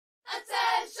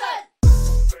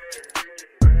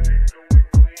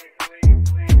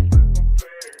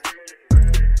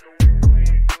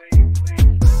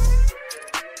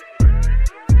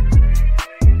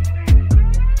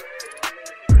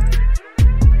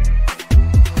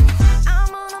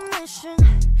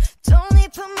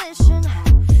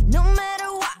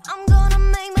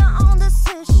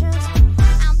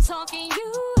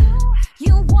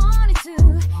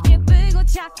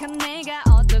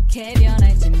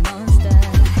Babymonster.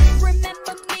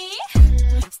 Remember me?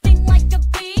 Sting like a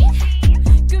bee.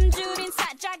 굶주린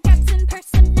사자 같은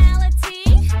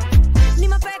personality.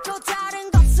 네맘 뺏고 다른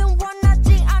것은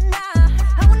원하지 않아.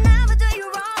 I will never do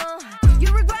you wrong. You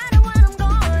regret it when I'm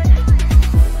gone.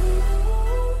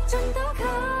 좀 더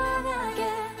강하게,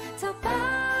 더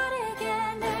빠르게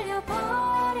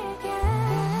날려버릴게.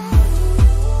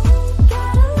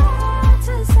 Got a lot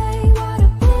to say, what a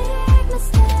big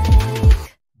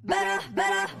mistake. Better,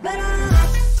 better, better.